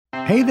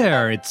Hey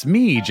there, it's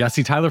me,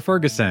 Jesse Tyler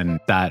Ferguson,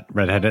 that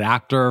redheaded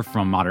actor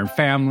from Modern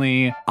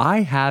Family.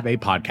 I have a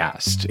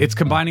podcast. It's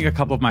combining a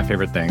couple of my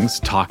favorite things,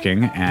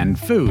 talking and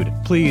food.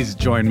 Please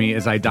join me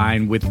as I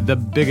dine with the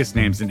biggest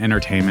names in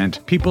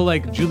entertainment. People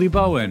like Julie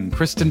Bowen,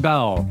 Kristen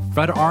Bell,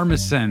 Fred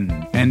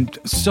Armisen, and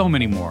so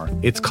many more.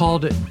 It's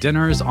called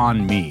Dinners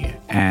on Me,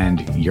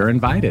 and you're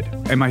invited.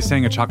 Am I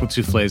saying a chocolate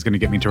souffle is going to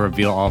get me to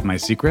reveal all of my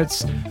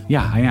secrets?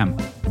 Yeah, I am.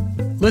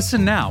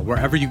 Listen now,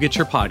 wherever you get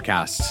your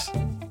podcasts.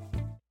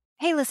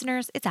 Hey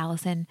listeners, it's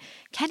Allison.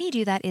 Can He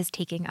Do That is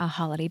taking a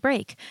holiday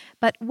break.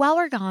 But while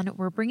we're gone,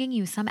 we're bringing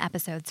you some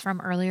episodes from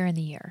earlier in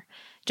the year.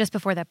 Just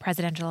before the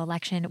presidential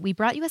election, we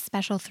brought you a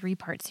special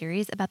 3-part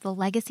series about the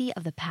legacy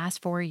of the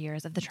past 4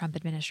 years of the Trump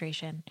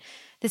administration.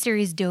 The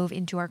series dove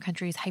into our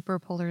country's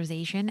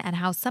hyperpolarization and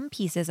how some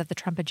pieces of the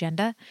Trump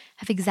agenda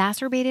have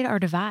exacerbated our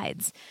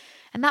divides.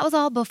 And that was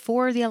all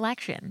before the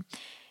election.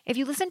 If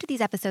you listen to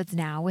these episodes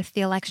now, with the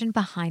election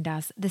behind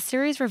us, the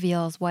series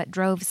reveals what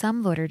drove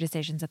some voter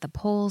decisions at the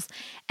polls,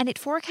 and it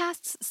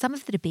forecasts some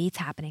of the debates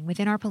happening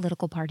within our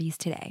political parties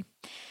today.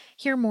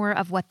 Hear more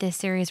of what this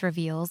series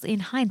reveals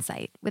in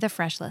hindsight with a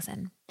fresh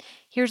listen.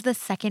 Here's the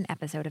second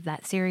episode of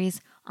that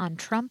series on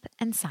Trump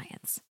and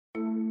science.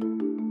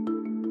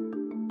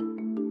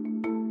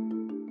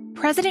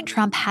 President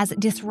Trump has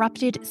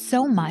disrupted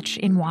so much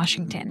in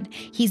Washington.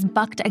 He's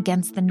bucked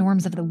against the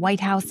norms of the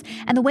White House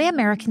and the way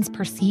Americans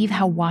perceive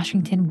how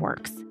Washington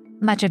works.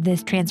 Much of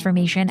this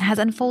transformation has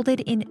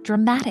unfolded in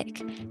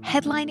dramatic,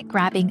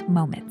 headline-grabbing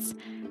moments.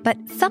 But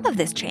some of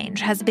this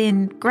change has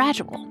been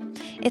gradual.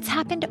 It's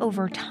happened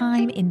over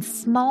time in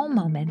small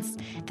moments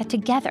that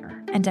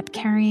together end up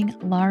carrying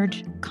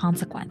large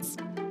consequence.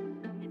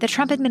 The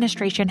Trump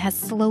administration has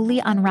slowly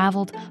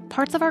unraveled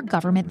parts of our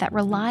government that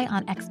rely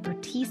on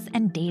expertise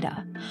and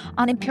data,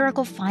 on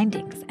empirical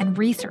findings and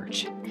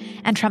research.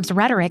 And Trump's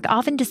rhetoric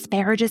often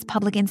disparages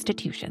public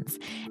institutions,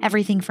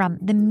 everything from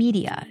the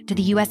media to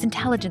the U.S.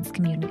 intelligence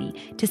community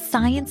to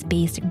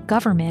science-based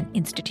government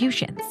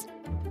institutions.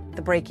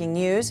 The breaking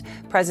news,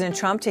 President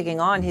Trump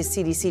taking on his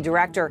CDC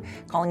director,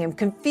 calling him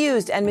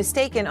confused and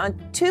mistaken on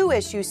 2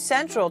 issues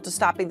central to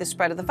stopping the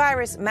spread of the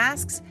virus: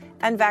 masks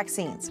and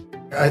vaccines.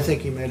 I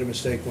think he made a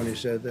mistake when he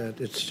said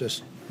that. It's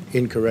just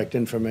incorrect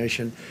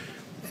information.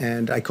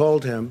 And I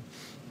called him,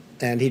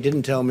 and he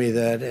didn't tell me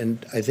that,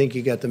 and I think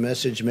he got the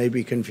message,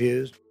 maybe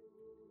confused.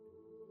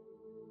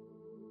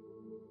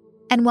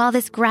 And while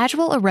this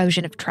gradual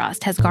erosion of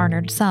trust has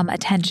garnered some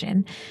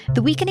attention,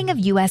 the weakening of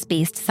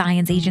U.S.-based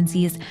science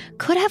agencies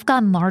could have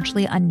gone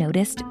largely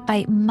unnoticed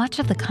by much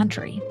of the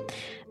country,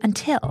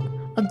 until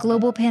a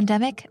global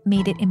pandemic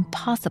made it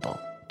impossible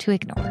to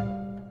ignore.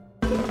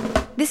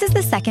 This is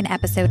the second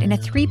episode in a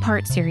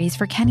 3-part series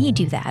for Can He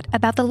Do That,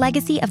 about the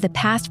legacy of the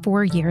past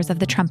 4 years of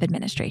the Trump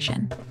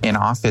administration. In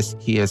office,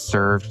 he has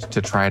served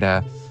to try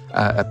to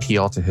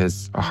appeal to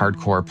his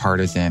hardcore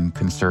partisan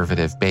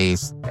conservative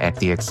base at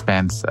the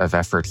expense of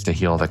efforts to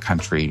heal the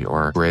country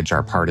or bridge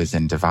our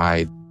partisan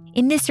divide.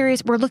 In this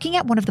series, we're looking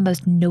at one of the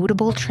most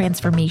notable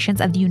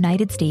transformations of the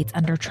United States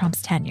under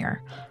Trump's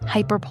tenure: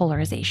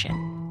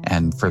 hyperpolarization.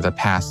 And for the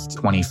past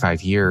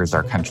 25 years,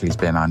 our country's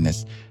been on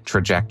this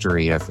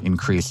trajectory of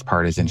increased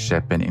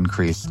partisanship and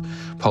increased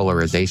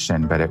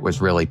polarization, but it was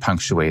really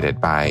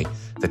punctuated by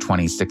the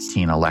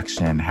 2016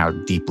 election, how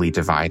deeply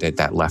divided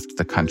that left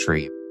the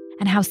country.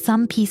 And how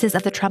some pieces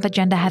of the Trump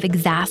agenda have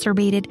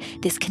exacerbated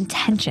this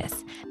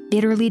contentious,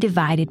 bitterly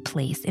divided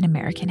place in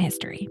American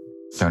history.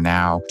 So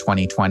now,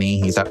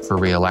 2020, he's up for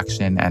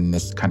re-election, and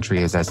this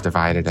country is as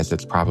divided as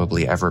it's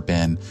probably ever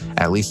been,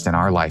 at least in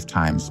our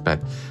lifetimes, but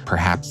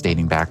perhaps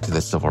dating back to the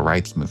civil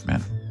rights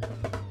movement.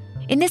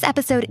 In this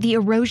episode, the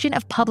erosion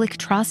of public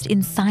trust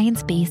in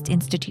science-based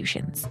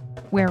institutions,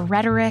 where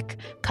rhetoric,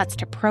 cuts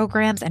to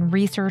programs and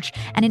research,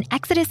 and an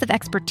exodus of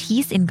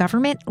expertise in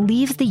government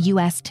leaves the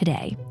U.S.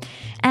 today,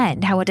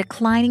 and how a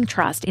declining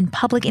trust in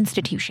public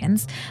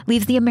institutions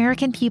leaves the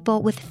American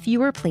people with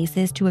fewer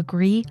places to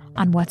agree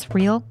on what's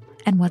real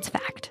and what's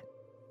fact.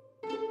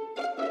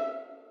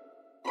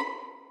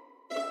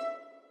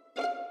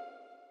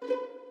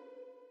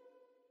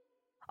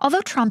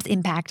 Although Trump's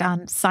impact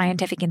on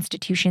scientific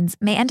institutions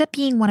may end up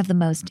being one of the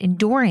most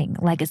enduring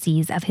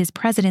legacies of his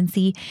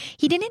presidency,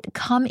 he didn't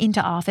come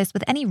into office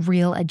with any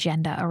real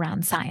agenda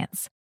around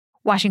science.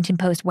 Washington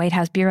Post White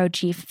House bureau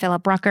chief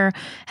Philip Rucker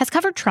has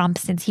covered Trump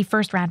since he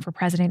first ran for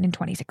president in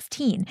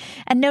 2016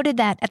 and noted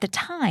that at the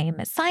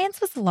time, science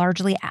was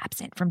largely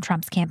absent from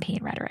Trump's campaign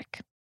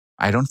rhetoric.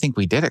 I don't think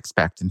we did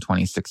expect in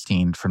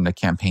 2016 from the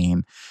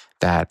campaign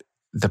that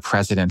the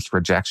president's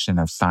rejection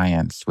of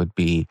science would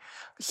be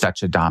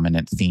such a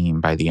dominant theme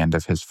by the end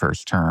of his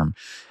first term.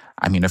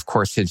 I mean, of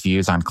course, his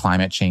views on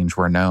climate change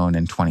were known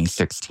in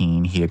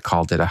 2016. He had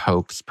called it a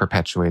hoax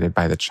perpetuated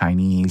by the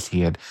Chinese.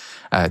 He had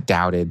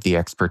doubted the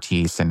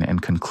expertise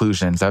and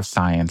conclusions of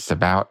science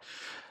about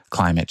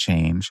climate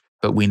change.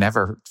 But we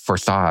never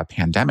foresaw a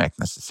pandemic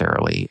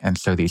necessarily. And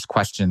so these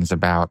questions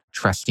about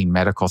trusting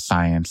medical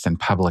science and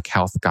public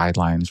health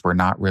guidelines were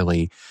not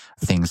really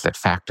things that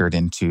factored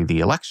into the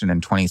election in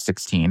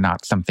 2016,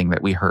 not something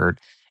that we heard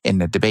in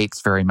the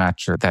debates very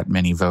much, or that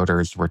many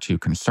voters were too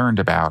concerned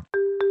about.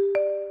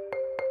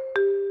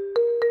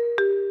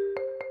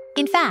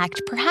 In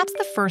fact, perhaps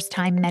the first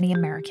time many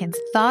Americans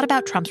thought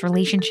about Trump's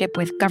relationship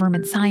with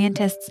government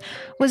scientists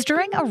was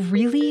during a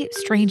really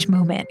strange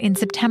moment in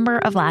September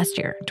of last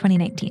year,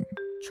 2019.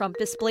 Trump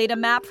displayed a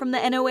map from the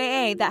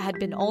NOAA that had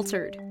been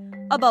altered.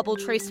 A bubble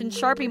traced in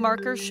Sharpie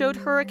markers showed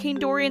Hurricane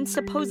Dorian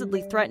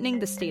supposedly threatening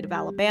the state of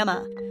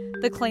Alabama.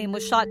 The claim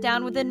was shot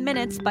down within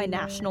minutes by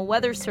National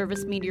Weather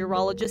Service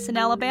meteorologists in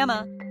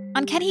Alabama.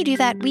 On Can He Do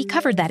That, we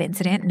covered that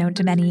incident, known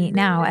to many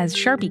now as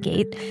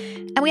Sharpiegate,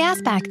 and we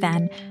asked back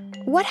then,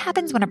 what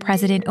happens when a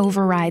president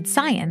overrides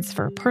science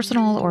for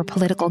personal or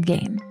political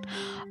gain?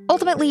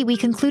 Ultimately, we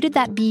concluded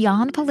that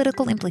beyond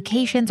political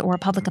implications or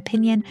public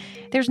opinion,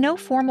 there's no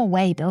formal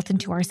way built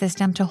into our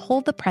system to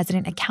hold the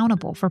president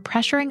accountable for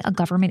pressuring a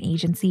government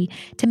agency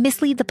to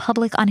mislead the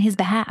public on his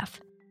behalf.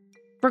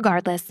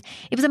 Regardless,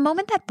 it was a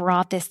moment that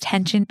brought this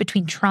tension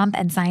between Trump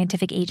and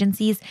scientific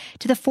agencies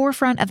to the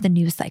forefront of the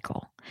news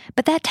cycle.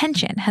 But that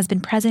tension has been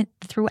present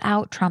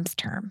throughout Trump's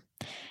term.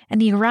 And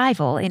the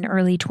arrival in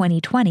early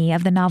 2020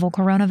 of the novel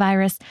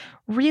coronavirus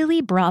really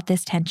brought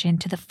this tension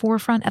to the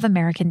forefront of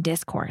American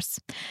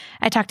discourse.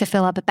 I talked to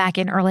Philip back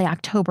in early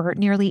October,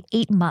 nearly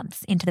 8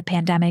 months into the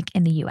pandemic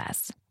in the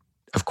U.S.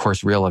 Of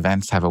course, real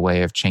events have a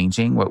way of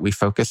changing what we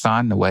focus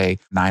on, the way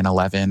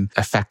 9/11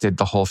 affected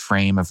the whole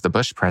frame of the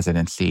Bush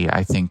presidency.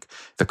 I think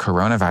the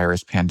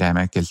coronavirus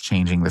pandemic is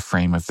changing the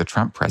frame of the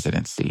Trump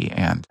presidency,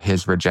 and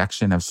his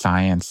rejection of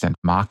science and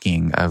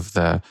mocking of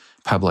the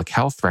public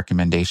health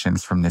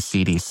recommendations from the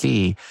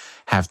CDC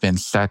have been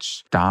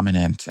such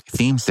dominant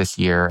themes this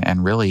year,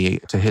 and really,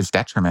 to his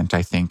detriment,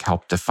 I think,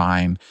 helped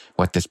define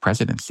what this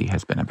presidency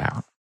has been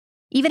about.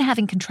 Even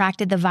having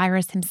contracted the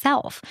virus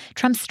himself,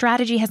 Trump's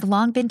strategy has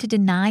long been to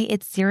deny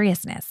its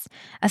seriousness,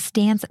 a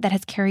stance that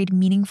has carried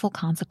meaningful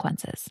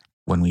consequences.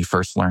 When we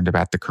first learned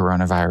about the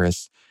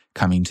coronavirus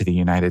coming to the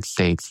United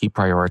States, he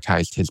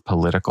prioritized his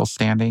political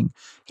standing.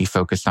 He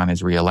focused on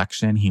his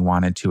reelection. He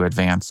wanted to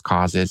advance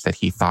causes that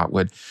he thought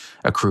would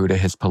accrue to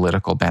his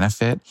political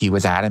benefit. He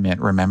was adamant,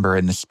 remember,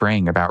 in the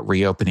spring about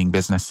reopening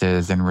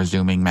businesses and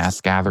resuming mass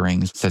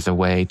gatherings as a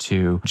way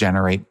to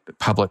generate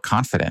public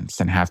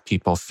confidence and have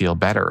people feel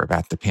better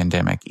about the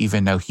pandemic,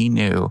 even though he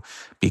knew,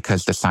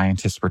 because the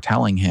scientists were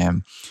telling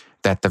him,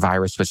 that the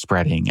virus was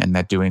spreading and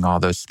that doing all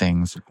those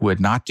things would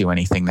not do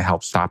anything to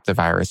help stop the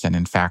virus and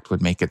in fact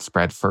would make it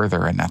spread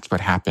further. And that's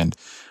what happened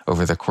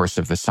over the course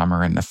of the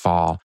summer and the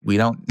fall. We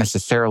don't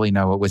necessarily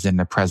know what was in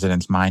the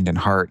president's mind and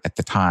heart at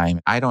the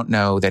time. I don't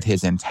know that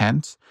his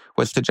intent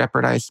was to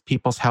jeopardize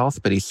people's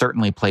health, but he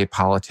certainly played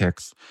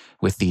politics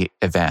with the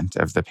event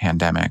of the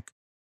pandemic.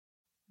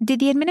 Did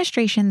the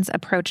administration's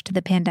approach to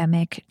the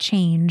pandemic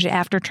change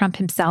after Trump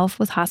himself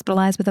was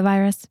hospitalized with the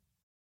virus?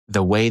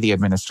 The way the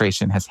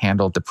administration has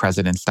handled the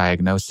president's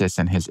diagnosis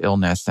and his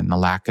illness and the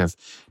lack of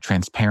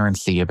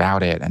transparency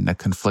about it and the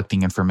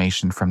conflicting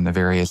information from the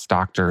various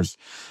doctors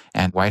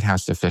and White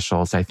House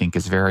officials, I think,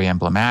 is very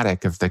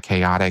emblematic of the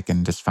chaotic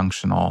and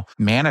dysfunctional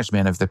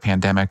management of the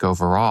pandemic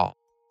overall.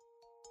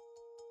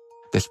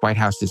 This White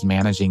House is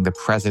managing the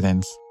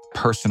president's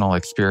personal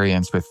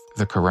experience with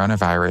the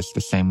coronavirus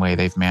the same way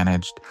they've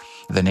managed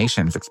the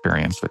nation's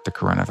experience with the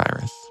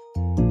coronavirus.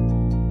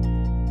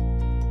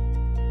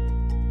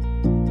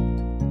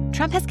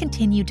 Trump has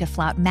continued to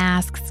flout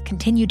masks,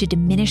 continued to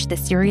diminish the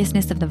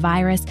seriousness of the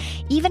virus,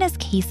 even as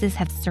cases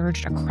have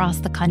surged across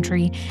the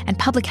country and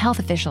public health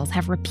officials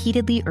have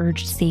repeatedly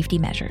urged safety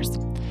measures.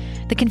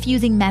 The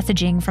confusing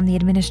messaging from the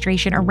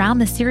administration around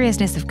the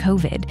seriousness of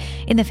COVID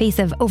in the face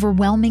of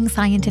overwhelming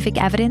scientific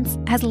evidence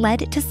has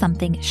led to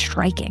something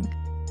striking: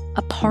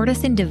 a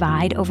partisan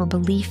divide over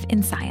belief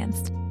in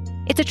science.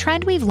 It's a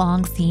trend we've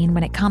long seen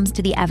when it comes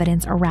to the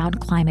evidence around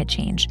climate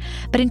change.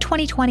 But in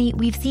 2020,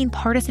 we've seen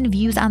partisan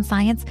views on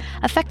science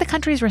affect the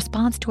country's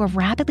response to a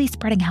rapidly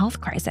spreading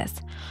health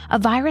crisis, a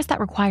virus that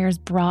requires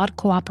broad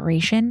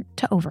cooperation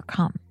to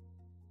overcome.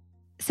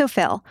 So,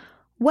 Phil,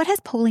 what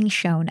has polling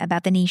shown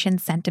about the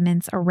nation's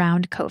sentiments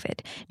around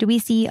COVID? Do we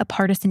see a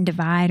partisan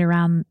divide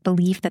around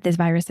belief that this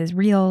virus is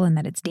real and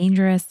that it's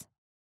dangerous?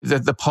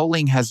 The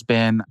polling has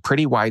been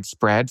pretty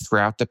widespread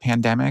throughout the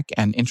pandemic.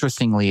 And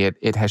interestingly,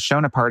 it has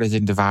shown a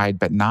partisan divide,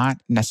 but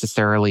not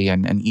necessarily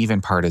an even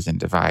partisan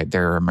divide.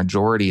 There are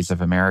majorities of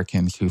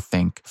Americans who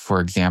think, for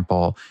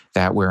example,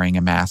 that wearing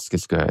a mask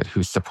is good,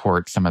 who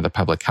support some of the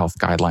public health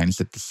guidelines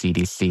that the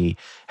CDC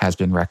has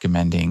been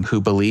recommending,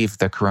 who believe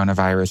the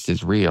coronavirus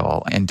is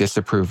real and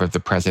disapprove of the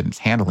president's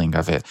handling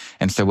of it.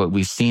 And so what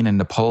we've seen in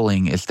the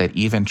polling is that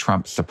even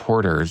Trump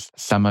supporters,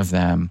 some of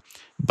them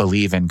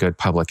believe in good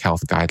public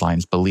health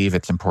guidelines, believe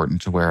it's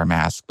important to wear a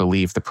mask,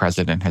 believe the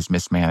president has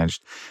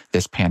mismanaged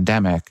this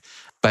pandemic,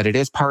 but it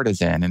is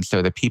partisan. And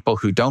so the people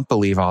who don't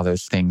believe all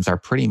those things are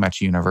pretty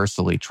much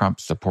universally Trump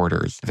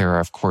supporters. There are,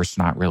 of course,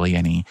 not really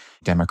any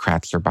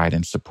Democrats or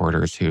Biden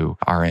supporters who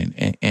are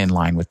in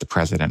line with the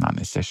president on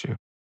this issue.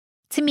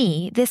 To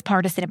me, this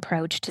partisan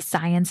approach to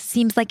science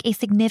seems like a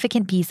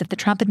significant piece of the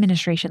Trump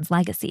administration's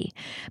legacy,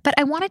 but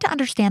I wanted to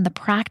understand the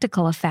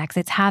practical effects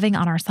it's having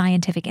on our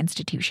scientific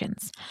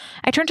institutions.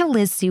 I turned to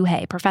Liz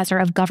Suhay, professor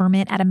of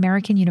government at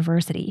American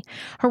University.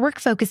 Her work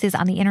focuses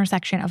on the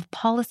intersection of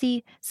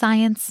policy,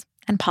 science,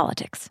 and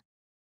politics.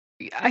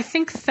 I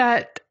think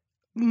that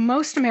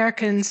most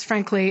Americans,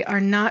 frankly,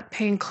 are not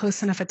paying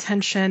close enough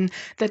attention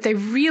that they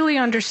really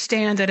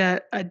understand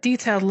at a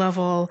detailed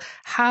level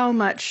how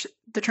much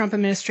the Trump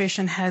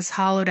administration has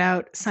hollowed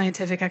out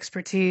scientific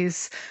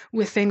expertise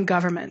within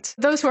government.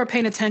 Those who are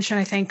paying attention,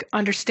 I think,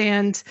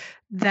 understand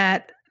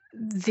that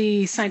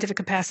the scientific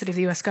capacity of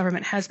the U.S.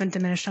 government has been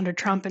diminished under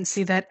Trump and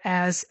see that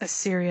as a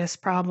serious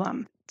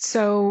problem.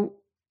 So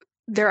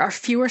there are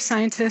fewer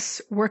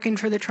scientists working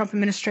for the Trump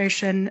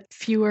administration,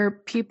 fewer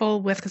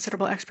people with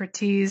considerable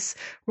expertise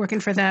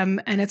working for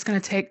them, and it's going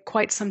to take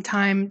quite some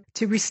time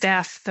to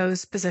restaff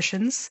those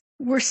positions.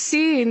 We're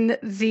seeing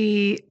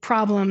the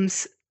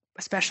problems,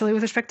 especially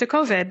with respect to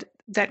COVID,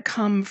 that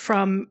come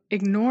from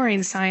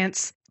ignoring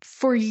science.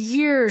 For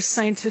years,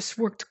 scientists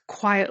worked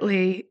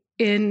quietly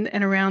in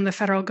and around the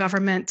federal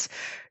government,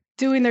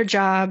 doing their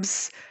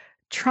jobs,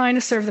 trying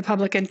to serve the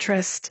public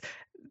interest.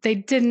 They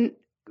didn't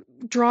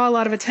draw a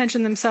lot of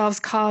attention themselves,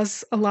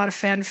 cause a lot of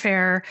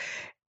fanfare.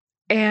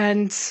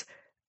 And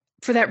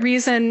for that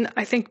reason,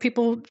 I think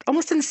people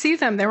almost didn't see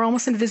them. They were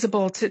almost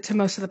invisible to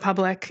most of the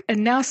public.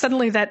 And now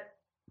suddenly that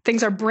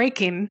things are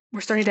breaking,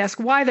 we're starting to ask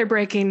why they're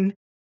breaking.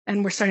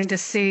 And we're starting to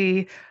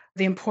see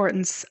the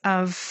importance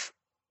of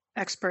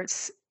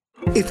experts.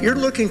 If you're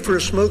looking for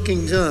a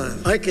smoking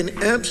gun, I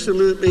can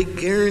absolutely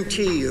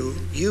guarantee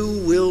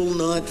you will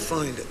not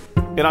find it.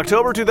 In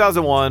October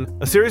 2001,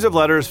 a series of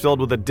letters filled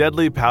with a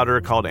deadly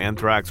powder called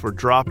anthrax were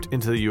dropped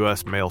into the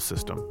U.S. mail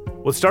system.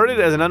 What started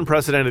as an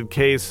unprecedented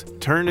case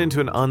turned into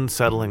an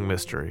unsettling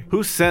mystery.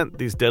 Who sent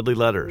these deadly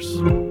letters?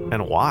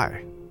 And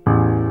why?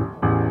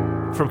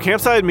 From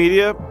Campside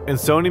Media and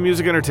Sony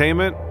Music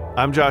Entertainment,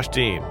 I'm Josh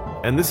Dean.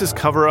 And this is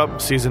Cover Up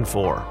Season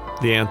 4,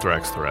 The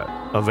Anthrax Threat,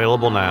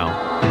 available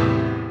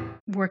now.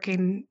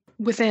 Working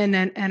within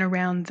and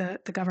around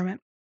the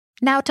government.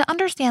 Now, to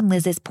understand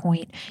Liz's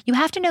point, you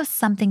have to know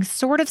something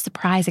sort of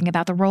surprising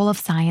about the role of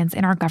science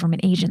in our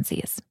government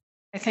agencies.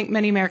 I think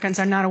many Americans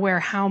are not aware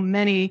how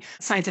many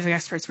scientific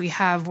experts we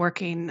have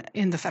working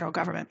in the federal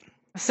government.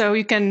 So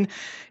you can,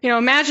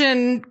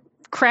 imagine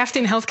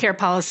crafting healthcare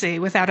policy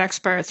without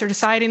experts, or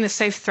deciding the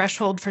safe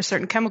threshold for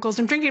certain chemicals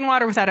in drinking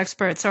water without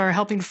experts, or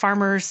helping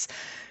farmers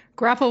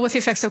grapple with the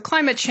effects of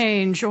climate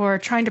change, or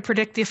trying to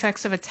predict the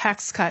effects of a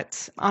tax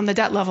cut on the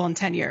debt level in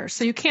 10 years.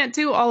 So you can't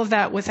do all of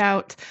that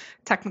without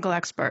technical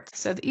experts.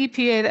 So the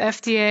EPA, the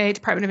FDA,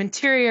 Department of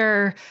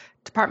Interior,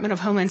 Department of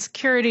Homeland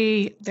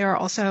Security, there are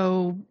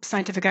also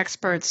scientific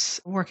experts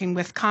working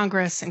with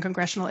Congress and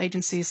congressional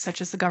agencies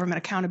such as the Government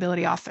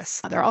Accountability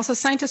Office. There are also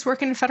scientists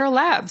working in federal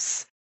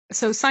labs.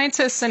 So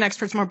scientists and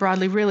experts more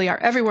broadly really are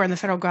everywhere in the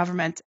federal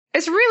government.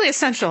 It's really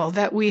essential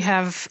that we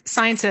have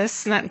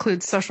scientists, and that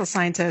includes social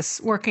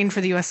scientists, working for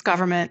the U.S.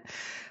 government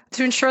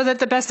to ensure that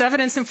the best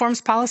evidence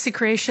informs policy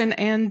creation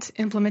and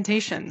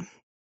implementation.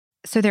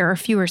 So there are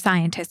fewer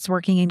scientists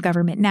working in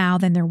government now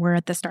than there were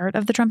at the start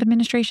of the Trump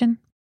administration?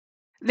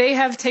 They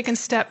have taken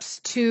steps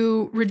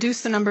to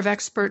reduce the number of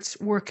experts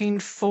working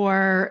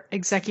for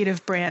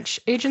executive branch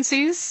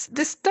agencies.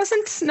 This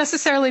doesn't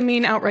necessarily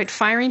mean outright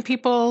firing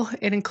people.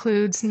 It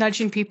includes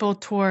nudging people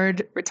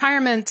toward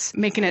retirement,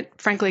 making it,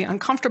 frankly,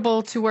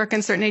 uncomfortable to work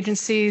in certain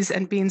agencies,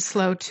 and being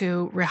slow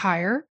to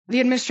rehire. The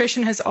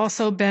administration has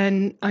also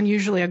been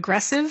unusually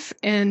aggressive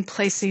in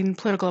placing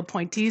political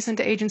appointees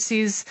into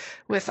agencies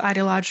with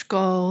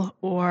ideological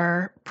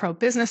or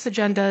pro-business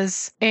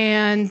agendas.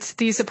 And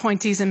these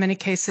appointees, in many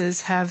cases,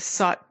 have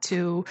sought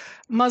to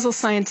muzzle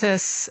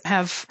scientists,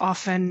 have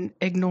often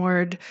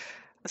ignored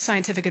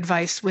scientific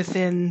advice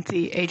within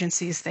the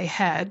agencies they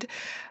head.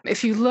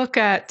 If you look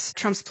at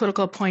Trump's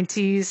political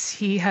appointees,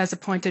 he has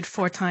appointed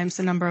 4 times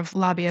the number of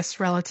lobbyists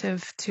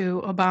relative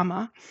to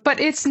Obama. But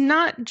it's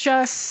not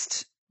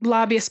just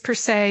lobbyists per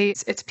se.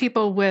 It's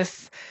people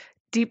with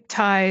deep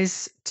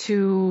ties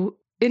to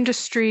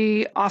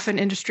industry, often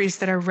industries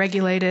that are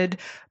regulated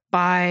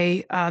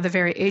by the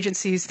very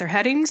agencies they're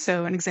heading.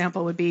 So an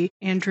example would be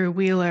Andrew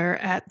Wheeler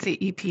at the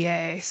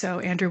EPA. So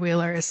Andrew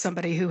Wheeler is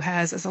somebody who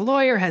has, as a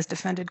lawyer, has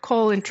defended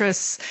coal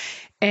interests,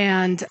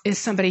 and is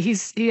somebody,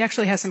 he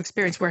actually has some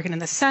experience working in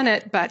the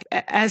Senate, but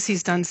as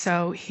he's done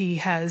so, he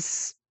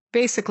has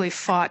basically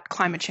fought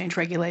climate change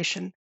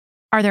regulation.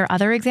 Are there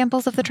other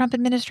examples of the Trump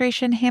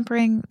administration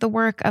hampering the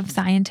work of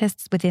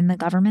scientists within the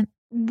government?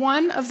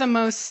 One of the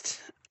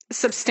most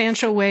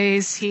substantial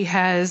ways he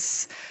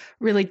has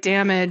really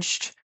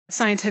damaged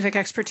scientific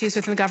expertise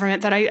within the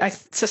government that I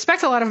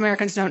suspect a lot of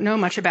Americans don't know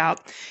much about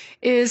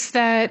is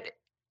that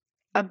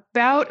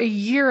about a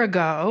year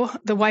ago,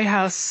 the White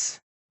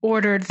House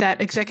ordered that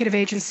executive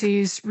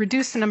agencies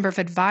reduce the number of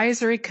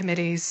advisory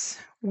committees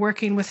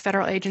working with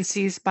federal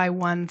agencies by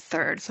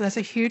 1/3. So that's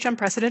a huge,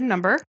 unprecedented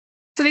number.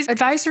 So these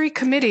advisory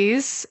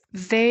committees,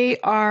 they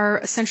are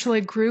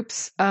essentially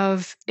groups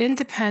of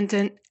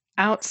independent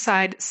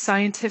outside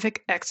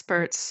scientific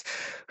experts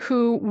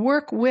who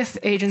work with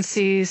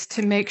agencies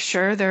to make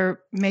sure they're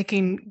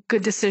making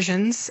good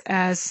decisions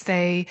as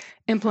they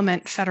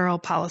implement federal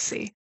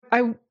policy.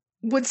 I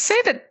would say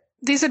that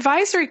these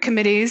advisory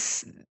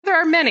committees, there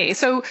are many.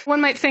 So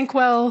one might think,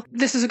 well,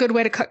 this is a good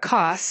way to cut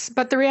costs.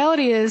 But the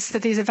reality is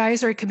that these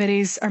advisory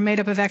committees are made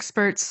up of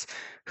experts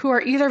who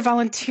are either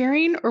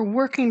volunteering or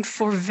working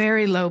for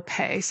very low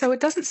pay. So it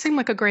doesn't seem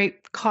like a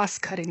great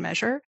cost-cutting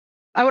measure.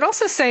 I would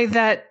also say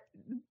that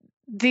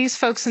these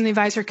folks in the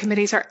advisory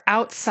committees are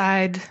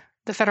outside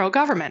the federal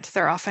government.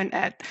 They're often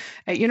at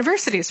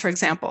universities, for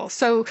example.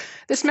 So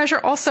this measure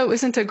also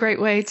isn't a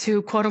great way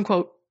to, quote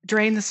unquote,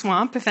 drain the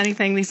swamp. If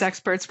anything, these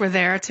experts were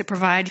there to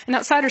provide an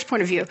outsider's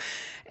point of view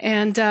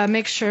and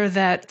make sure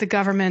that the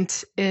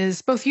government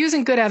is both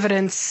using good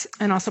evidence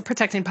and also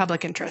protecting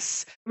public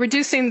interests.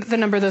 Reducing the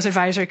number of those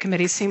advisory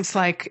committees seems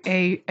like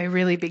a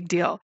really big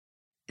deal.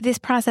 This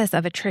process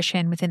of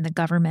attrition within the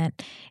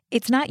government,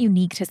 it's not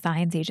unique to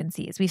science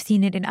agencies. We've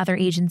seen it in other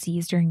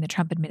agencies during the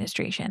Trump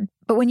administration.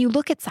 But when you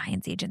look at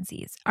science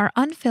agencies, are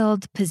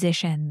unfilled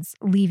positions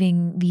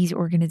leaving these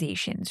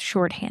organizations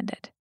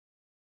shorthanded?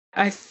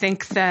 I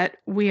think that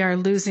we are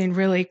losing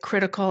really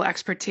critical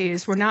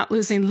expertise. We're not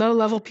losing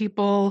low-level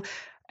people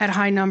at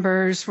high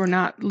numbers. We're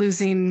not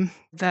losing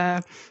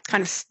the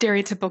kind of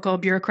stereotypical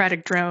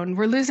bureaucratic drone.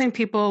 We're losing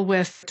people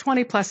with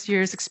 20-plus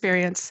years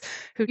experience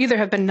who either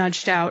have been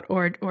nudged out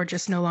or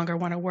just no longer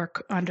want to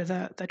work under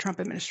the Trump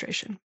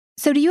administration.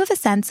 So do you have a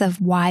sense of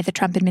why the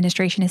Trump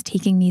administration is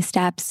taking these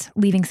steps,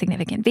 leaving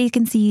significant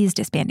vacancies,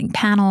 disbanding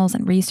panels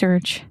and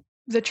research?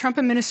 The Trump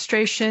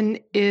administration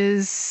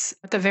is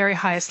at the very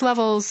highest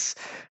levels.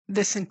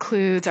 This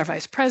includes our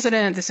vice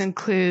president. This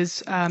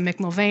includes Mick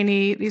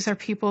Mulvaney. These are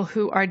people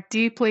who are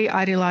deeply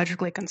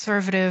ideologically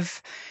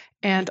conservative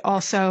and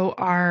also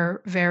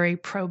are very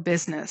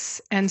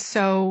pro-business. And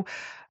so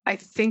I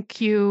think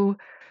you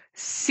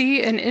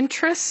see an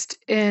interest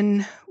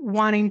in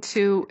wanting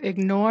to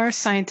ignore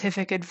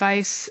scientific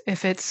advice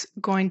if it's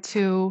going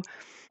to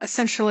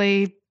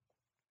essentially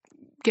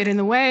get in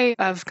the way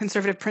of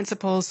conservative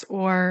principles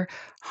or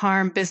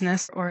harm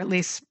business, or at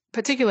least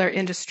particular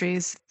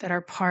industries that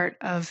are part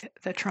of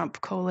the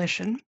Trump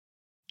coalition.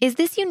 Is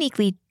this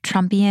uniquely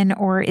Trumpian,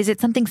 or is it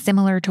something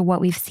similar to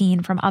what we've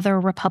seen from other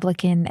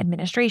Republican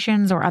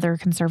administrations or other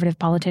conservative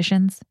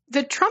politicians?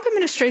 The Trump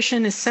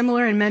administration is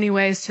similar in many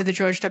ways to the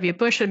George W.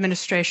 Bush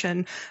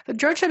administration. The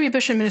George W.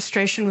 Bush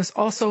administration was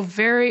also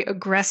very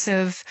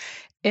aggressive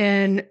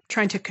in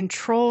trying to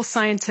control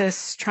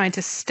scientists, trying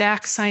to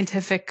stack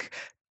scientific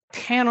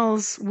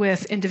panels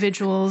with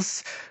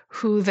individuals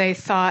who they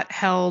thought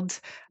held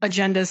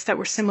agendas that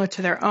were similar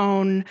to their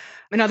own.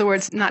 In other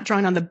words, not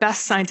drawing on the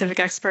best scientific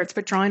experts,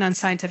 but drawing on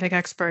scientific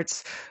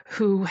experts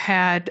who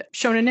had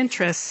shown an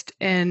interest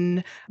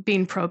in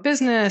being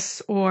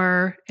pro-business,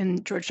 or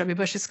in George W.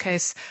 Bush's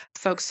case,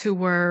 folks who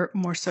were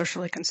more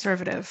socially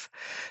conservative.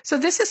 So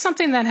this is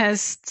something that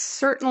has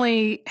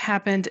certainly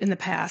happened in the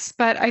past,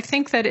 but I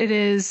think that it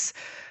is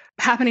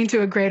happening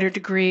to a greater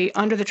degree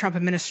under the Trump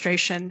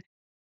administration.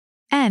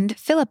 And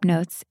Philip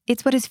notes,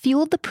 it's what has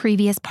fueled the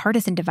previous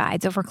partisan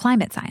divides over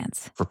climate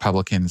science.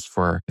 Republicans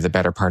for the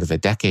better part of a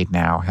decade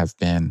now have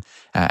been,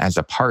 as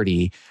a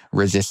party,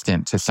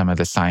 resistant to some of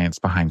the science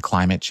behind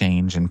climate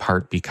change, in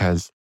part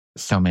because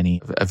so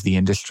many of the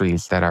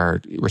industries that are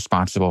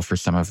responsible for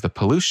some of the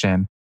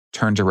pollution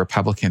turn to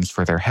Republicans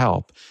for their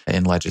help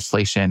in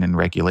legislation and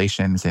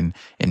regulations and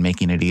in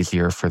making it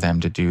easier for them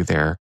to do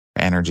their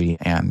energy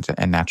and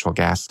natural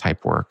gas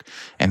type work.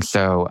 And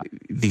so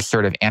the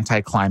sort of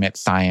anti-climate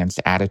science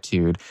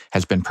attitude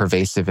has been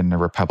pervasive in the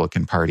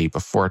Republican Party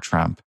before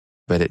Trump,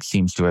 but it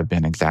seems to have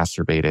been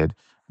exacerbated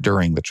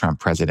during the Trump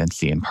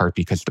presidency, in part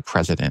because the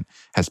president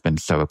has been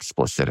so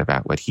explicit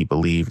about what he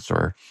believes,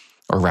 or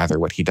rather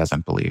what he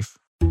doesn't believe.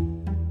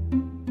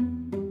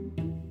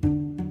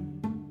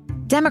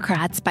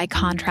 Democrats, by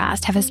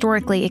contrast, have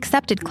historically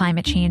accepted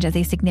climate change as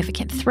a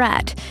significant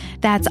threat.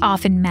 That's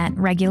often meant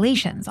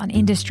regulations on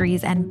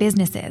industries and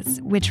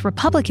businesses, which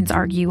Republicans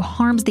argue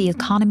harms the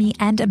economy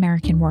and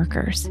American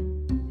workers.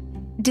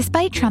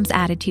 Despite Trump's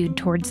attitude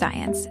toward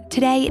science,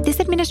 today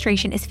this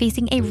administration is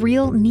facing a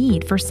real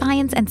need for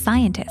science and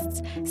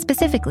scientists,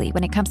 specifically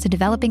when it comes to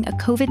developing a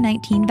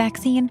COVID-19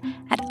 vaccine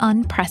at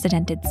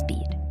unprecedented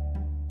speed.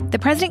 The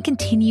president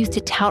continues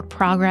to tout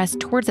progress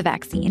towards a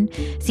vaccine,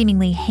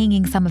 seemingly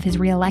hanging some of his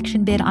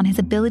re-election bid on his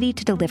ability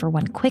to deliver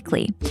one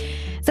quickly.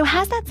 So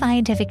has that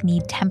scientific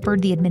need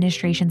tempered the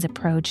administration's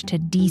approach to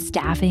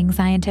destaffing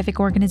scientific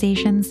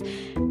organizations?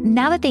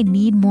 Now that they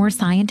need more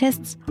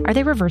scientists, are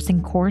they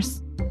reversing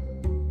course?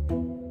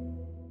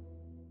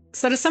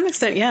 So to some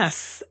extent,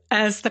 yes.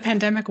 As the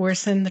pandemic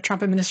worsened, the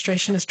Trump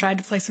administration has tried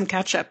to play some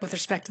catch-up with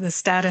respect to the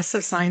status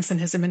of science in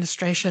his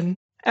administration.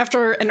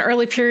 After an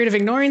early period of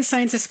ignoring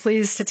scientists'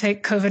 pleas to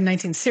take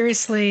COVID-19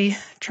 seriously,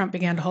 Trump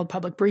began to hold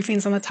public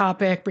briefings on the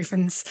topic,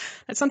 briefings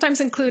that sometimes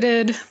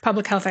included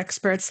public health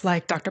experts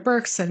like Dr.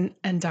 Birx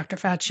and Dr.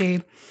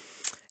 Fauci.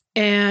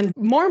 And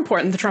more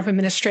important, the Trump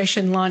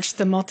administration launched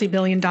the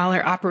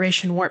multi-billion-dollar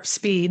Operation Warp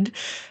Speed,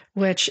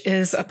 which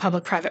is a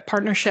public-private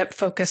partnership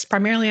focused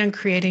primarily on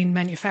creating,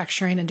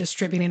 manufacturing, and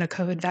distributing a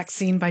COVID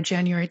vaccine by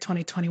January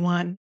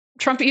 2021.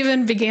 Trump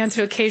even began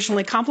to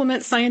occasionally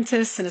compliment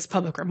scientists in his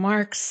public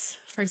remarks.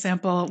 For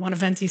example, at one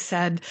event he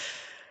said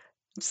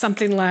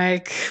something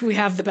like, "We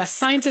have the best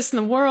scientists in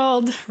the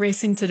world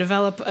racing to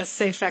develop a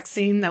safe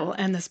vaccine that will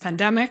end this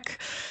pandemic."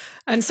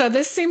 And so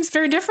this seems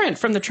very different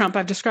from the Trump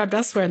I've described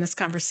elsewhere in this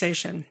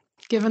conversation.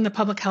 Given the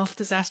public health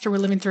disaster we're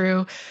living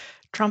through,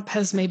 Trump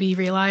has maybe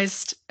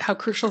realized how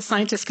crucial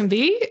scientists can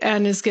be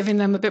and is giving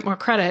them a bit more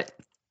credit.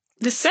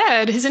 This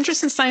said, his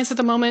interest in science at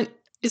the moment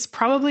is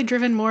probably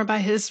driven more by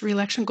his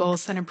re-election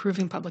goals than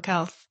improving public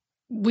health.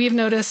 We've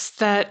noticed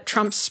that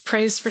Trump's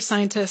praise for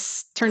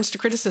scientists turns to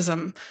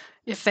criticism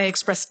if they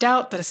express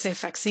doubt that a safe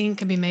vaccine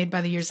can be made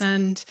by the year's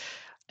end.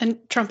 And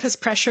Trump has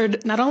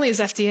pressured not only his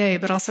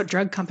FDA, but also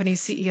drug company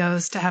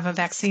CEOs to have a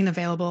vaccine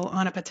available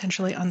on a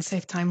potentially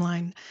unsafe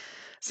timeline.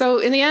 So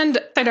in the end,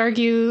 I'd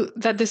argue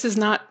that this is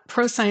not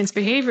pro-science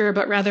behavior,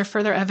 but rather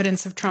further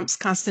evidence of Trump's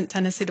constant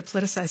tendency to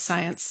politicize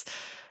science.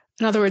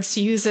 In other words,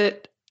 to use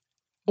it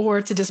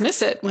or to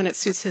dismiss it when it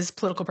suits his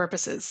political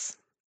purposes.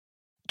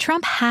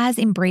 Trump has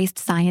embraced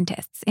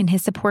scientists in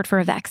his support for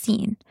a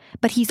vaccine,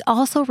 but he's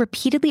also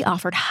repeatedly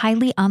offered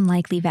highly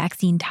unlikely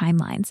vaccine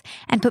timelines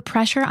and put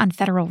pressure on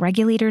federal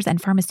regulators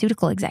and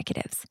pharmaceutical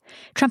executives.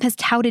 Trump has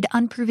touted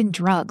unproven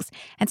drugs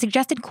and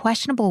suggested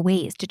questionable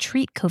ways to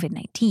treat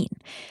COVID-19.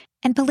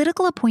 And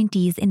political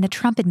appointees in the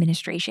Trump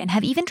administration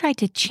have even tried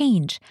to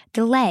change,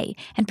 delay,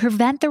 and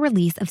prevent the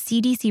release of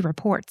CDC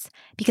reports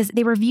because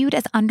they were viewed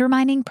as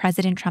undermining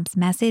President Trump's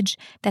message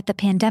that the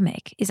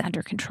pandemic is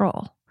under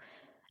control.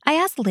 I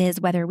asked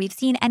Liz whether we've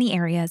seen any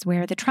areas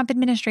where the Trump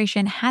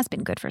administration has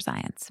been good for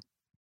science.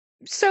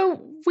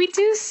 So we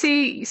do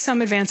see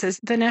some advances.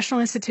 The National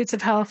Institutes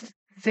of Health,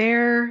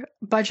 their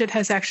budget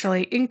has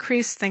actually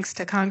increased thanks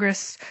to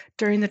Congress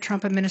during the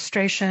Trump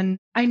administration.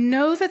 I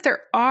know that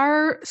there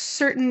are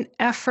certain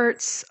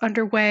efforts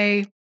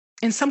underway,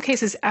 in some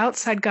cases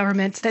outside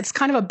government, that's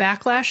kind of a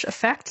backlash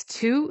effect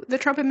to the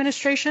Trump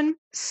administration.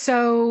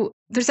 So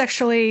there's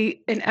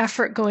actually an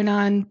effort going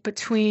on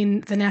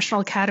between the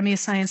National Academy of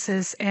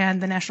Sciences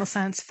and the National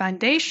Science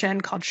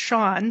Foundation called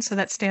SEAN. So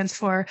that stands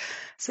for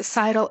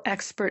Societal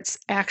Experts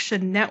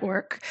Action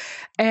Network.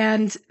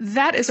 And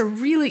that is a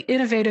really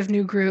innovative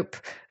new group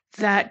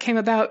that came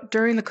about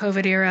during the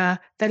COVID era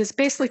that is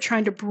basically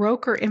trying to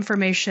broker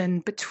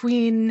information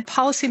between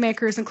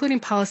policymakers, including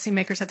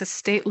policymakers at the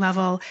state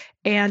level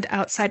and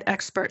outside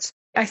experts.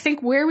 I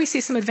think where we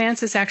see some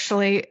advances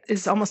actually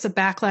is almost a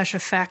backlash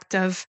effect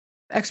of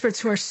experts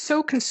who are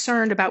so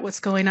concerned about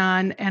what's going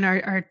on and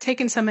are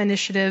taking some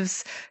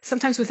initiatives,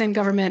 sometimes within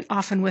government,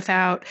 often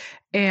without,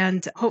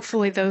 and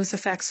hopefully those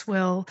effects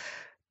will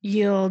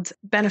yield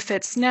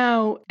benefits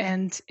now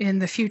and in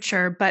the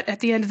future. But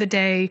at the end of the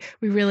day,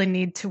 we really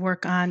need to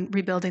work on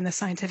rebuilding the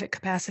scientific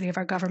capacity of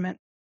our government.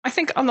 I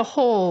think on the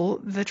whole,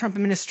 the Trump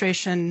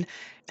administration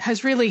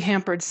has really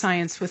hampered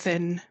science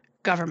within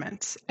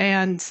government.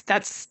 And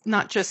that's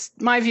not just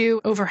my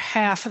view. Over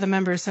half of the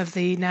members of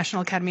the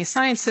National Academy of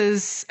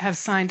Sciences have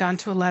signed on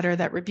to a letter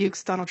that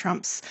rebukes Donald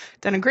Trump's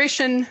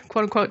denigration,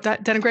 quote unquote,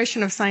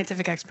 denigration of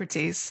scientific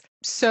expertise.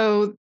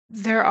 So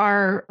there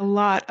are a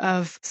lot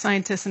of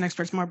scientists and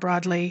experts more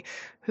broadly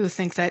who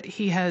think that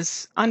he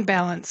has, on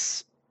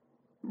balance,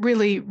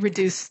 really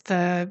reduced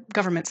the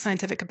government's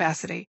scientific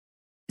capacity.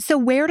 So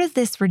where does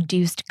this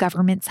reduced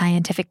government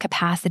scientific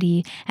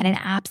capacity and an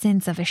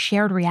absence of a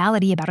shared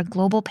reality about a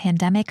global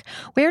pandemic,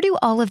 where do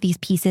all of these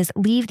pieces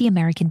leave the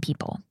American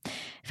people?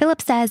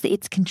 Philip says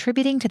it's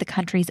contributing to the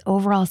country's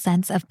overall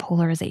sense of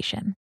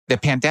polarization. The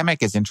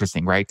pandemic is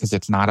interesting, right? Because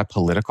it's not a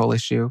political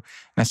issue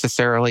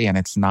necessarily, and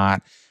it's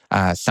not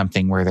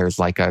something where there's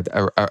like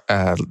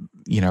a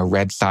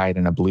red side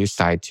and a blue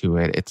side to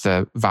it. It's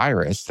a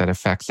virus that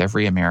affects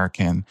every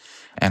American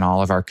and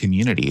all of our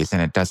communities,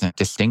 and it doesn't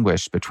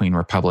distinguish between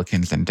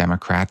Republicans and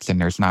Democrats, and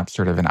there's not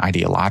sort of an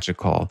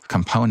ideological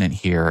component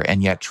here.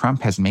 And yet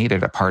Trump has made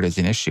it a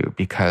partisan issue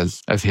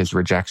because of his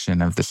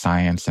rejection of the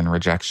science and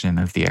rejection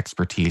of the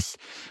expertise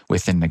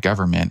within the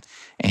government.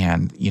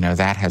 And,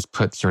 that has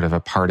put sort of a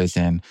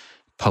partisan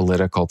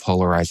political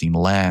polarizing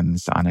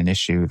lens on an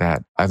issue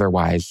that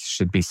otherwise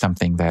should be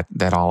something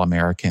that all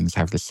Americans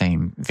have the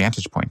same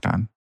vantage point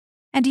on.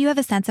 And do you have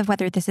a sense of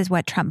whether this is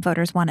what Trump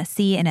voters want to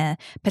see in a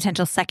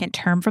potential second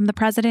term from the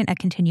president, a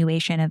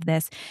continuation of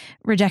this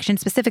rejection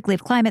specifically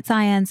of climate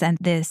science and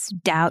this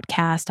doubt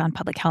cast on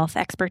public health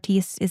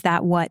expertise? Is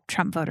that what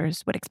Trump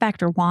voters would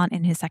expect or want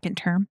in his second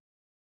term?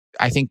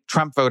 I think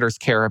Trump voters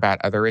care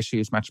about other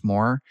issues much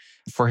more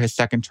for his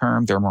second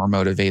term. They're more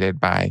motivated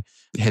by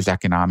his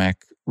economic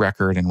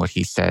record and what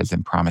he says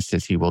and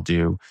promises he will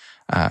do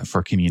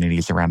for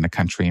communities around the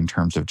country in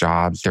terms of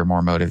jobs. They're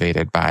more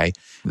motivated by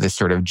this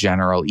sort of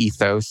general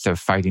ethos of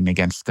fighting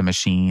against the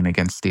machine,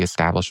 against the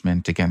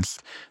establishment,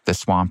 against the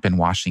swamp in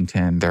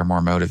Washington. They're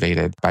more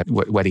motivated by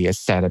what he has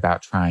said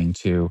about trying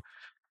to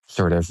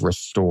sort of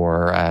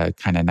restore a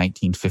kind of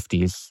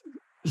 1950s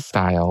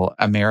style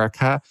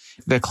America.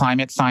 The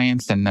climate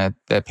science and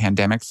the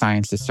pandemic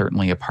science is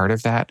certainly a part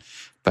of that,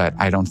 but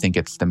I don't think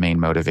it's the main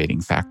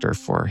motivating factor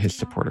for his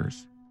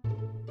supporters.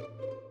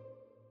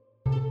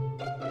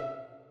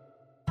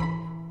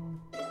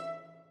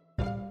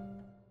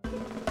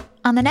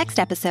 On the next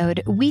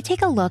episode, we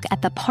take a look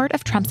at the part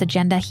of Trump's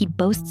agenda he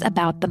boasts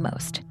about the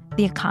most,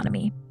 the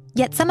economy.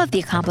 Yet some of the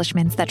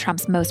accomplishments that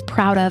Trump's most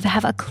proud of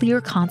have a clear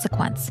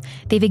consequence.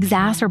 They've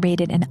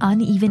exacerbated an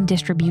uneven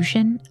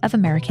distribution of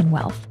American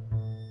wealth.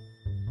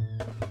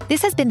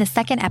 This has been the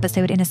second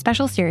episode in a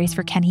special series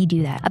for Can He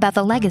Do That about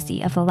the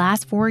legacy of the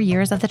last 4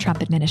 years of the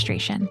Trump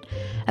administration.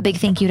 A big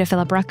thank you to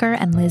Philip Rucker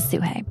and Liz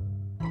Suhe.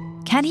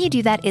 Can He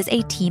Do That is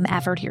a team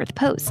effort here at The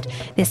Post.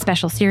 This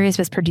special series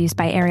was produced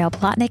by Ariel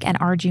Plotnick and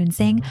Arjun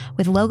Singh,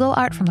 with logo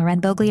art from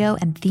Loren Boglio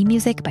and theme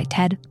music by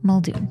Ted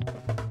Muldoon.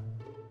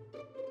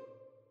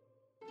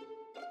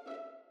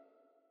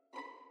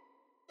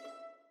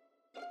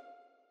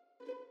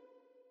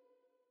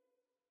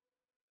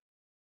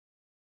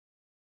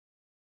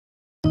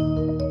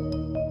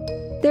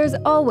 There's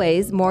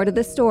always more to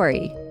the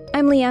story.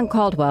 I'm Leanne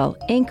Caldwell,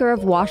 anchor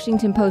of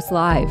Washington Post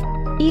Live.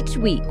 Each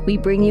week, we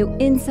bring you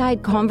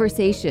inside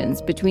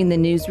conversations between the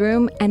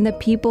newsroom and the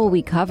people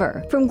we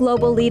cover. From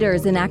global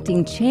leaders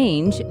enacting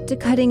change to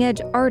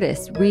cutting-edge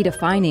artists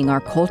redefining our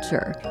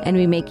culture. And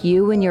we make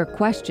you and your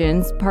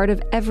questions part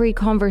of every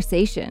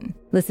conversation.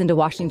 Listen to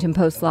Washington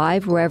Post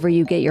Live wherever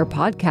you get your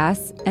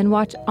podcasts and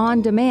watch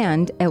on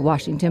demand at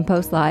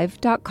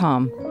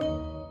WashingtonPostLive.com.